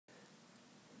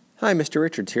Hi, Mr.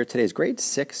 Richards here. Today's Grade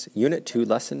 6, Unit 2,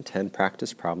 Lesson 10,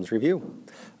 Practice Problems Review.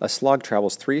 A slug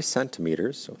travels 3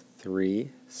 centimeters, so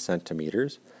 3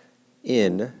 centimeters,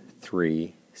 in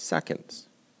 3 seconds.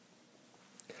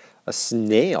 A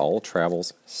snail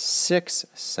travels 6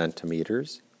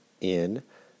 centimeters in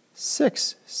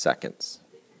 6 seconds.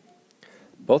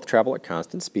 Both travel at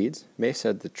constant speeds. May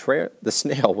said the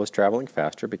snail was traveling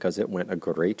faster because it went a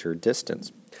greater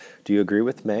distance. Do you agree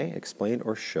with May? Explain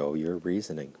or show your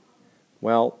reasoning.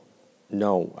 Well,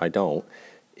 no, I don't.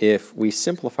 If we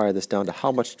simplify this down to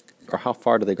how much or how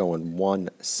far do they go in 1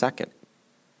 second,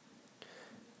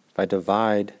 if I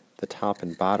divide the top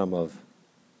and bottom of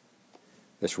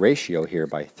this ratio here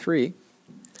by 3,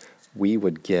 we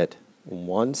would get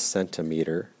 1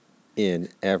 centimeter in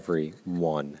every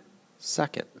 1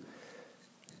 second.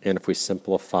 And if we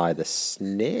simplify the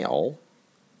snail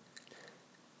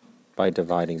by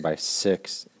dividing by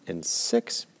 6 and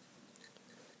 6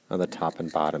 on the top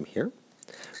and bottom here,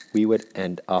 we would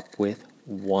end up with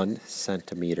 1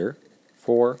 centimeter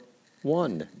for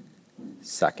 1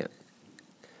 second.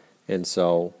 And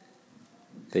so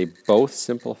they both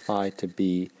simplify to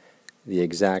be the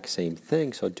exact same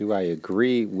thing. So do I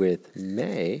agree with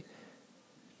May?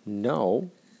 No.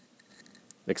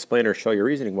 Explain or show your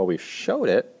reasoning. Well, we showed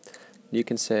it. You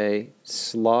can say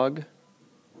slug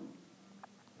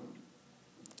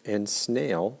and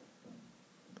snail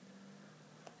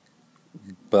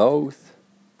both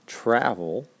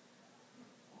travel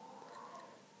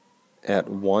at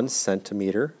 1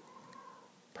 centimeter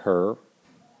per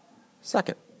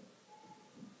second.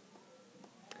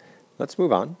 Let's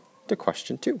move on to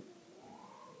question 2.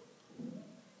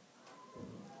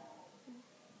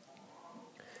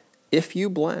 If you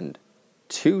blend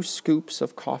 2 scoops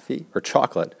of coffee or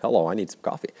chocolate, hello, I need some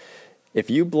coffee. If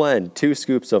you blend 2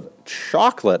 scoops of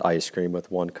chocolate ice cream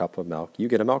with 1 cup of milk, you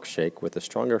get a milkshake with a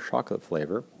stronger chocolate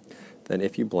flavor than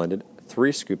if you blended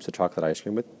 3 scoops of chocolate ice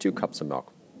cream with 2 cups of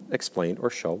milk. Explain or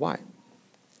show why.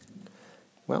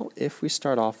 Well, if we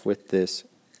start off with this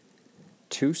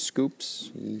 2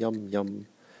 scoops, yum yum,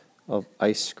 of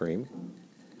ice cream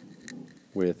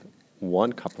with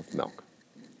 1 cup of milk,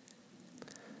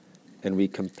 and we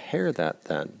compare that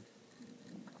then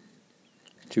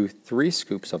to 3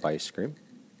 scoops of ice cream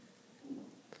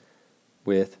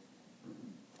with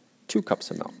 2 cups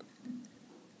of milk.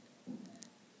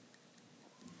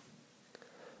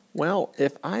 Well,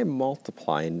 if I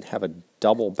multiply and have a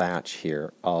double batch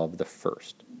here of the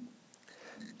first,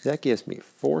 that gives me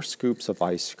 4 scoops of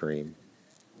ice cream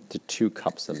to 2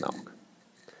 cups of milk.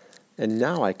 And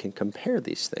now I can compare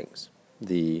these things.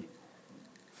 The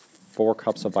 4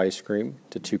 cups of ice cream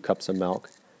to 2 cups of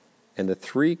milk, and the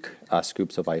 3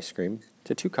 scoops of ice cream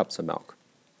to 2 cups of milk.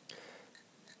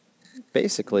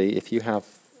 Basically, if you have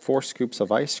 4 scoops of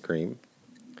ice cream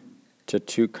to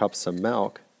 2 cups of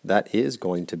milk, that is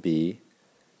going to be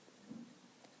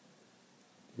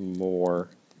more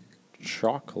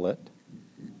chocolate.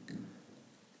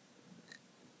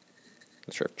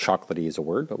 Not sure if chocolatey is a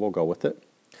word, but we'll go with it.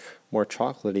 More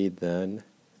chocolatey than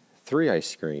 3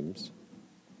 ice creams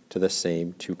to the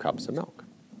same 2 cups of milk.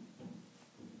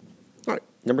 All right,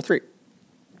 number 3.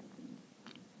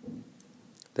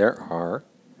 There are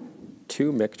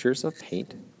 2 mixtures of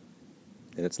paint,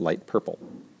 and it's light purple.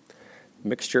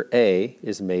 Mixture A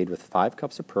is made with 5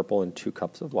 cups of purple and 2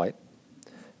 cups of white.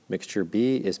 Mixture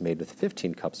B is made with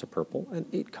 15 cups of purple and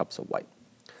 8 cups of white.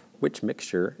 Which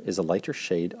mixture is a lighter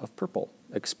shade of purple?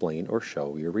 Explain or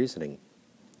show your reasoning.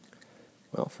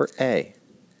 Well, for A,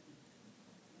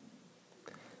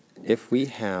 if we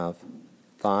have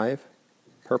 5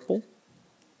 purple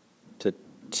to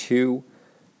 2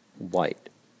 white,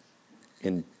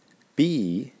 and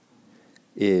B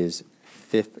is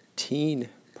 15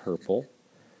 purple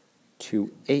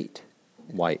to 8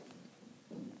 white.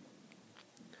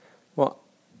 Well,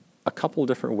 a couple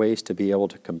different ways to be able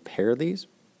to compare these.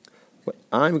 What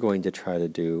I'm going to try to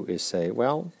do is say,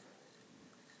 well,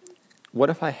 what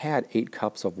if I had 8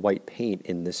 cups of white paint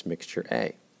in this mixture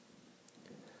A?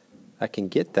 I can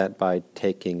get that by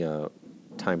taking a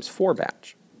times 4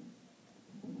 batch.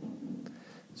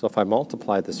 So if I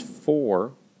multiply this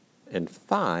 4 and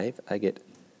 5, I get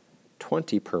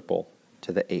 20 purple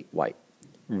to the 8 white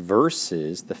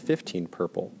versus the 15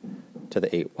 purple to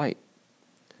the 8 white.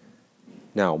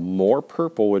 Now, more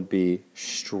purple would be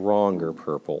stronger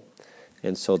purple.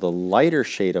 And so the lighter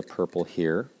shade of purple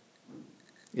here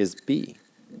is B.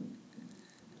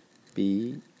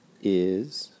 B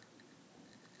is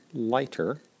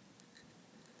lighter.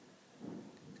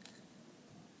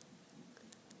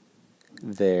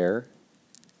 There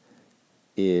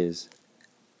is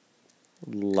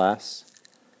less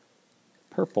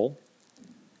purple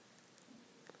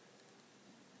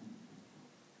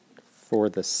for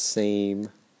the same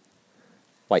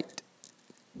white?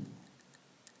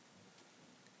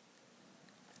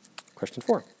 Question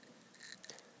 4.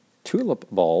 Tulip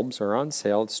bulbs are on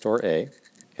sale at store A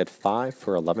at 5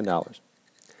 for $11,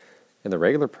 and the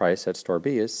regular price at store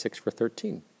B is 6 for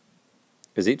 $13.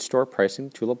 Is each store pricing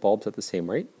tulip bulbs at the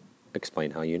same rate?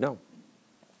 Explain how you know.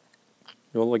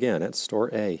 Well, again, at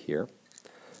store A here,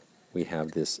 we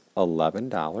have this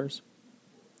 $11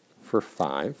 for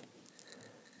 5.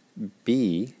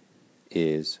 B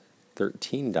is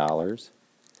 $13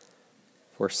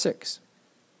 for 6.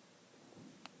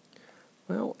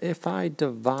 Well, if I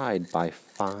divide by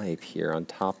 5 here on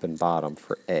top and bottom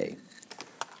for A,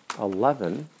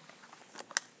 11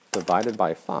 divided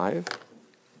by 5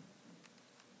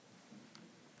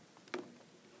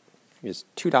 is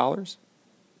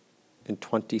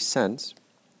 $2.20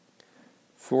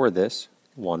 for this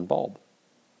one bulb.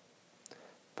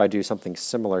 If I do something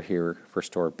similar here for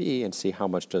store B and see how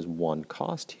much does one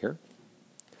cost here,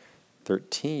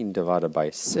 13 divided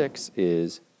by 6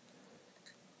 is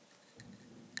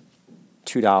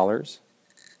 $2,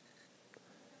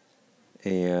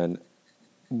 and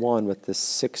 1 with the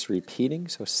 6 repeating,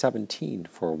 so 17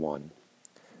 for 1.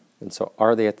 And so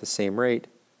are they at the same rate?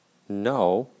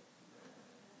 No.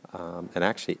 And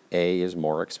actually A is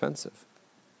more expensive.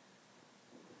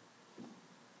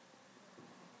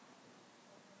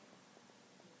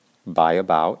 By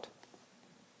about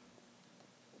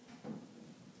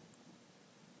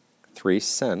 3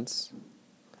 cents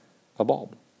a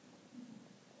bulb.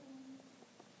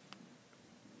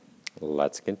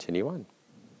 Let's continue on.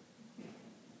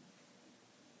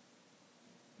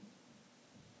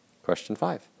 Question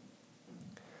 5.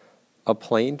 A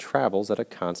plane travels at a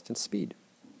constant speed.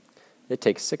 It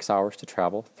takes 6 hours to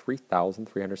travel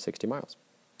 3,360 miles.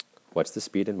 What's the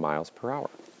speed in miles per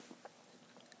hour?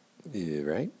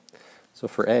 Right? So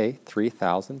for A,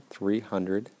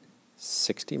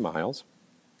 3,360 miles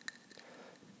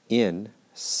in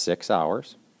 6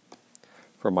 hours.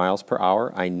 For miles per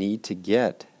hour, I need to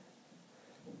get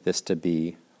this to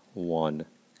be 1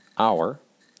 hour,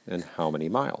 and how many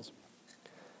miles?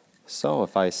 So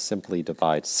if I simply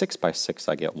divide 6 by 6,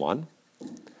 I get 1.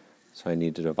 So I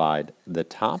need to divide the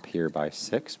top here by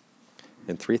 6,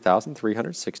 and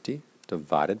 3,360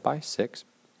 divided by 6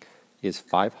 is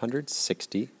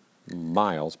 560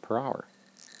 miles per hour.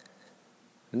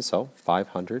 And so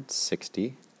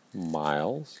 560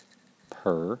 miles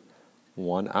per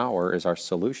 1 hour is our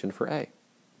solution for A.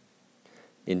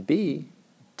 In B,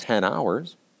 10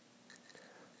 hours,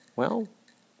 well,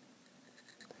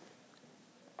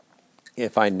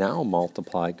 if I now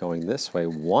multiply going this way,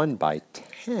 1 by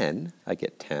 10, I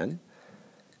get 10.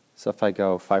 So if I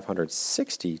go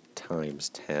 560 times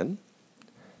 10,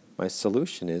 my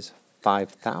solution is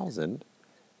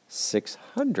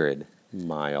 5,600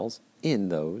 miles in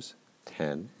those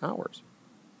 10 hours.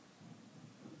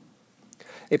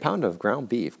 A pound of ground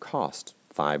beef costs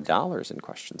 $5 in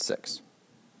question 6.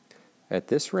 At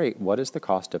this rate, what is the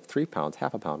cost of 3 pounds,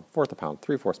 half a pound, fourth a pound,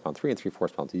 3/4 pound, 3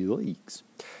 3/4 pounds? Leaks.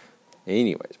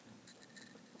 Anyways,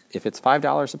 if it's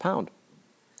 $5 a pound,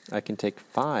 I can take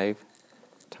 5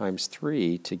 times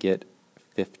 3 to get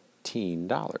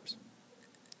 $15.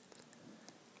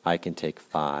 I can take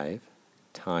 5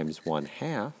 times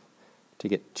 1/2 to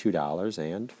get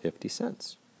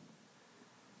 $2.50.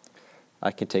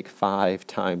 I can take 5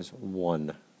 times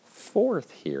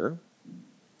 1/4 here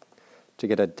to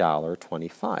get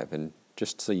 $1.25. And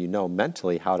just so you know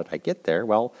mentally, how did I get there?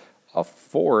 Well, a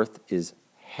fourth is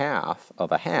half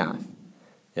of a half.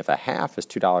 If a half is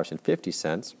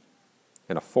 $2.50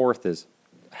 and a fourth is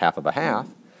half of a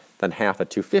half, then half of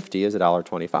 250 is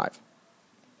 $1.25.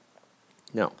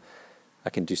 Now, I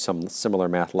can do some similar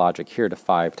math logic here to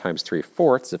 5 times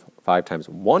 3/4. If 5 times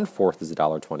 1/4 is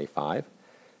 $1.25,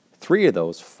 3 of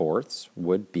those fourths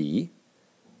would be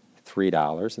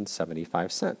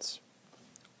 $3.75.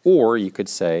 Or you could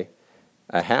say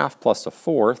a half plus a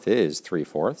fourth is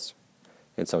 3/4,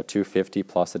 and so 250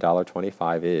 plus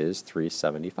 $1.25 is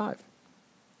 $3.75.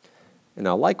 And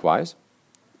now likewise,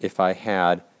 if I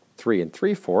had 3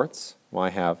 3/4, well, I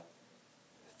have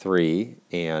 3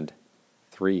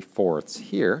 3/4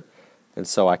 here, and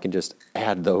so I can just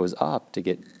add those up to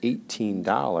get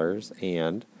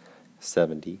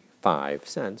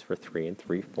 $18.75 for 3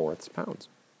 3/4 pounds.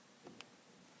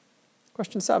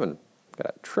 Question 7.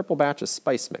 Got a triple batch of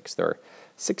spice mix. There are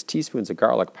 6 teaspoons of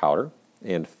garlic powder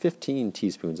and 15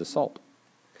 teaspoons of salt.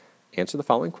 Answer the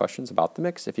following questions about the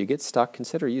mix. If you get stuck,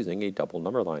 consider using a double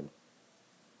number line.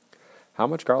 How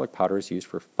much garlic powder is used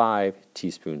for 5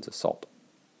 teaspoons of salt?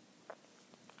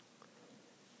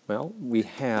 Well, we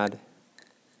had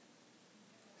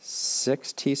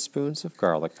 6 teaspoons of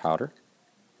garlic powder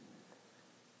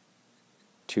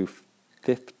to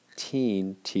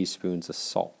 15 teaspoons of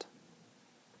salt.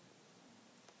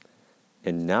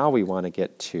 And now we want to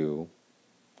get to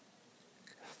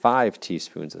 5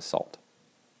 teaspoons of salt.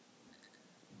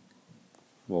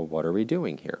 Well, what are we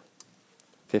doing here?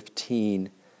 15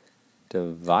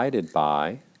 divided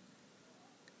by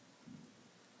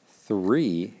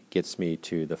 3 gets me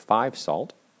to the 5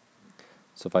 salt.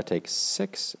 So if I take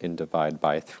 6 and divide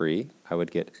by 3, I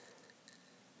would get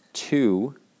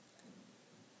 2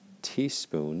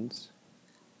 teaspoons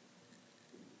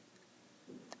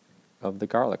of the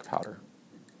garlic powder.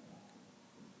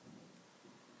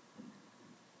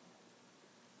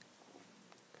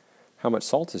 How much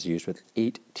salt is used with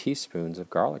 8 teaspoons of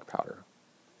garlic powder?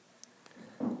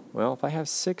 Well, if I have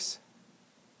 6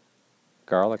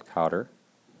 garlic powder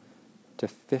to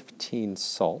 15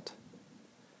 salt,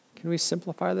 can we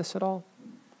simplify this at all?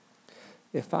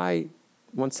 If I,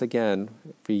 once again,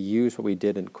 if we use what we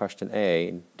did in question A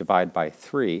and divide by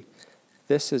 3,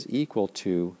 this is equal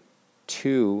to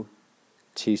 2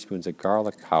 teaspoons of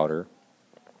garlic powder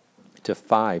to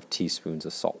 5 teaspoons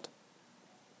of salt.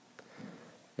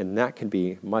 And that can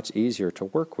be much easier to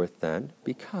work with then,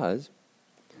 because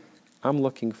I'm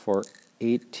looking for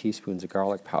 8 teaspoons of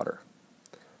garlic powder.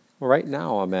 Well, right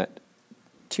now I'm at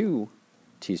 2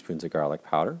 teaspoons of garlic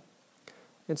powder.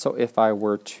 And so if I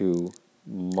were to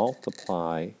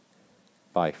multiply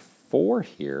by 4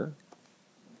 here,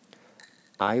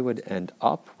 I would end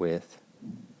up with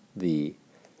the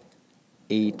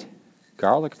 8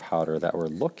 garlic powder that we're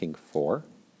looking for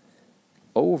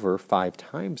over 5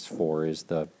 times 4 is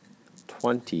the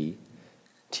 20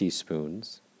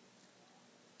 teaspoons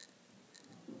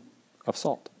of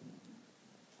salt.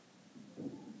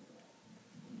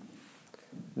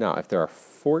 Now, if there are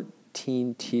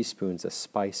 14 teaspoons of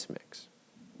spice mix,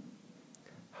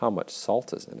 how much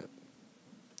salt is in it?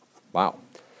 Wow.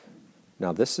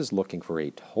 Now, this is looking for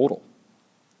a total.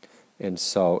 And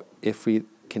so if we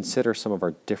consider some of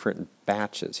our different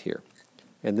batches here,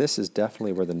 and this is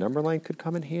definitely where the number line could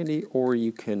come in handy, or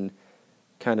you can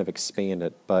kind of expand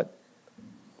it, but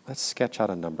let's sketch out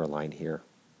a number line here,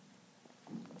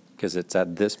 because it's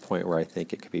at this point where I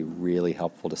think it could be really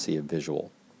helpful to see a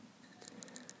visual.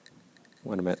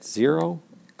 When I'm at 0,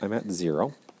 I'm at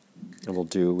 0, and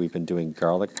we've been doing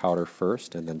garlic powder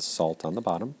first and then salt on the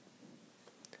bottom.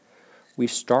 We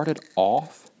started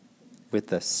off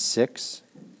with a 6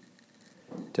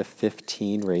 to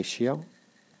 15 ratio.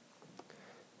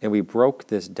 And we broke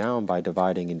this down by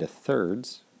dividing into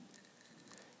thirds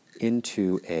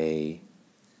into a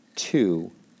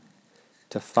 2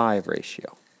 to 5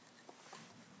 ratio.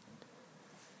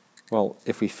 Well,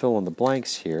 if we fill in the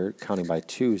blanks here, counting by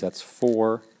 2s, that's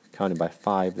 4. Counting by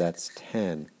 5, that's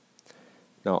 10.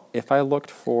 Now, if I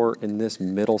looked for, in this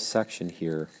middle section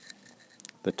here,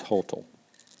 the total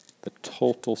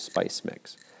spice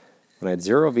mix. When I had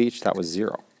 0 of each, that was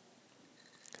 0.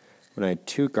 When I had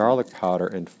 2 garlic powder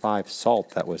and 5 salt,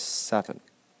 that was 7.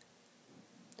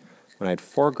 When I had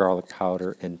 4 garlic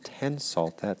powder and 10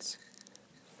 salt, that's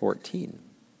 14.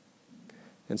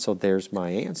 And so there's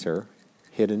my answer,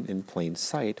 hidden in plain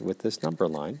sight with this number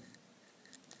line.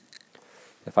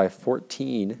 If I have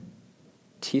 14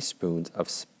 teaspoons of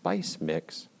spice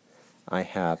mix, I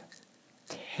have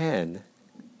 10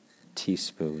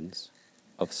 teaspoons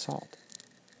of salt.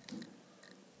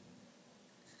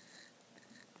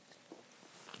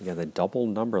 Yeah, the double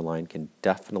number line can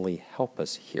definitely help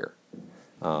us here.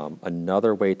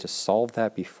 Another way to solve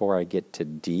that before I get to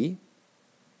D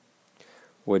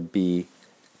would be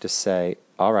to say,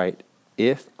 all right,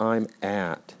 if I'm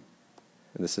at,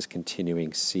 and this is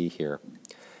continuing C here,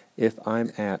 if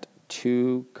I'm at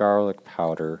 2 garlic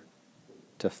powder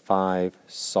to 5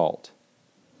 salt,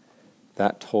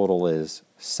 that total is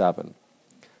 7.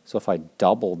 So if I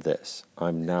double this,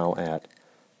 I'm now at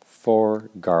 4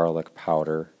 garlic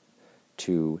powder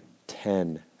to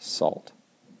 10 salt.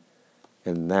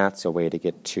 And that's a way to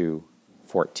get to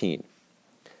 14.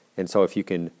 And so if you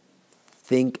can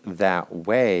think that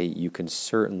way, you can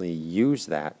certainly use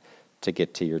that to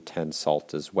get to your 10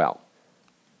 salt as well.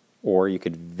 Or you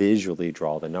could visually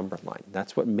draw the number line.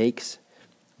 That's what makes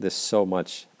this so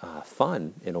much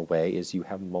fun, in a way, is you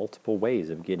have multiple ways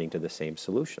of getting to the same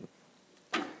solution.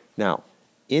 Now,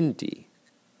 in D,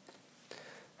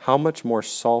 how much more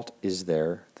salt is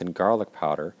there than garlic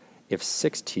powder if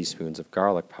 6 teaspoons of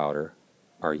garlic powder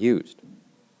are used?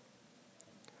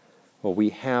 Well, we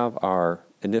have our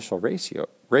initial ratio,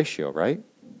 right?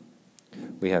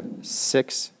 We have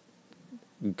 6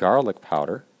 garlic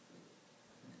powder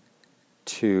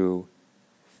to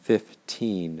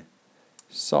 15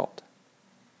 salt.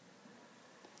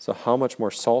 So how much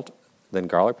more salt than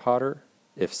garlic powder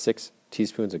if 6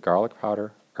 teaspoons of garlic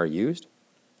powder are used?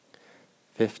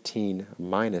 15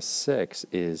 minus 6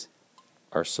 is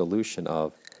our solution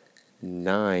of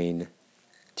 9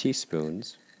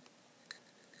 teaspoons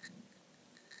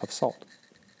of salt.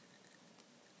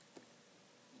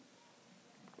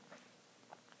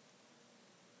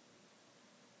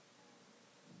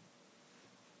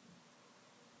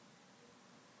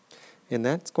 And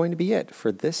that's going to be it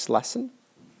for this lesson.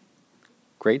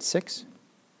 Grade 6,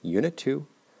 Unit 2,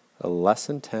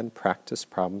 Lesson 10 Practice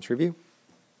Problems Review.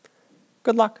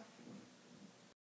 Good luck.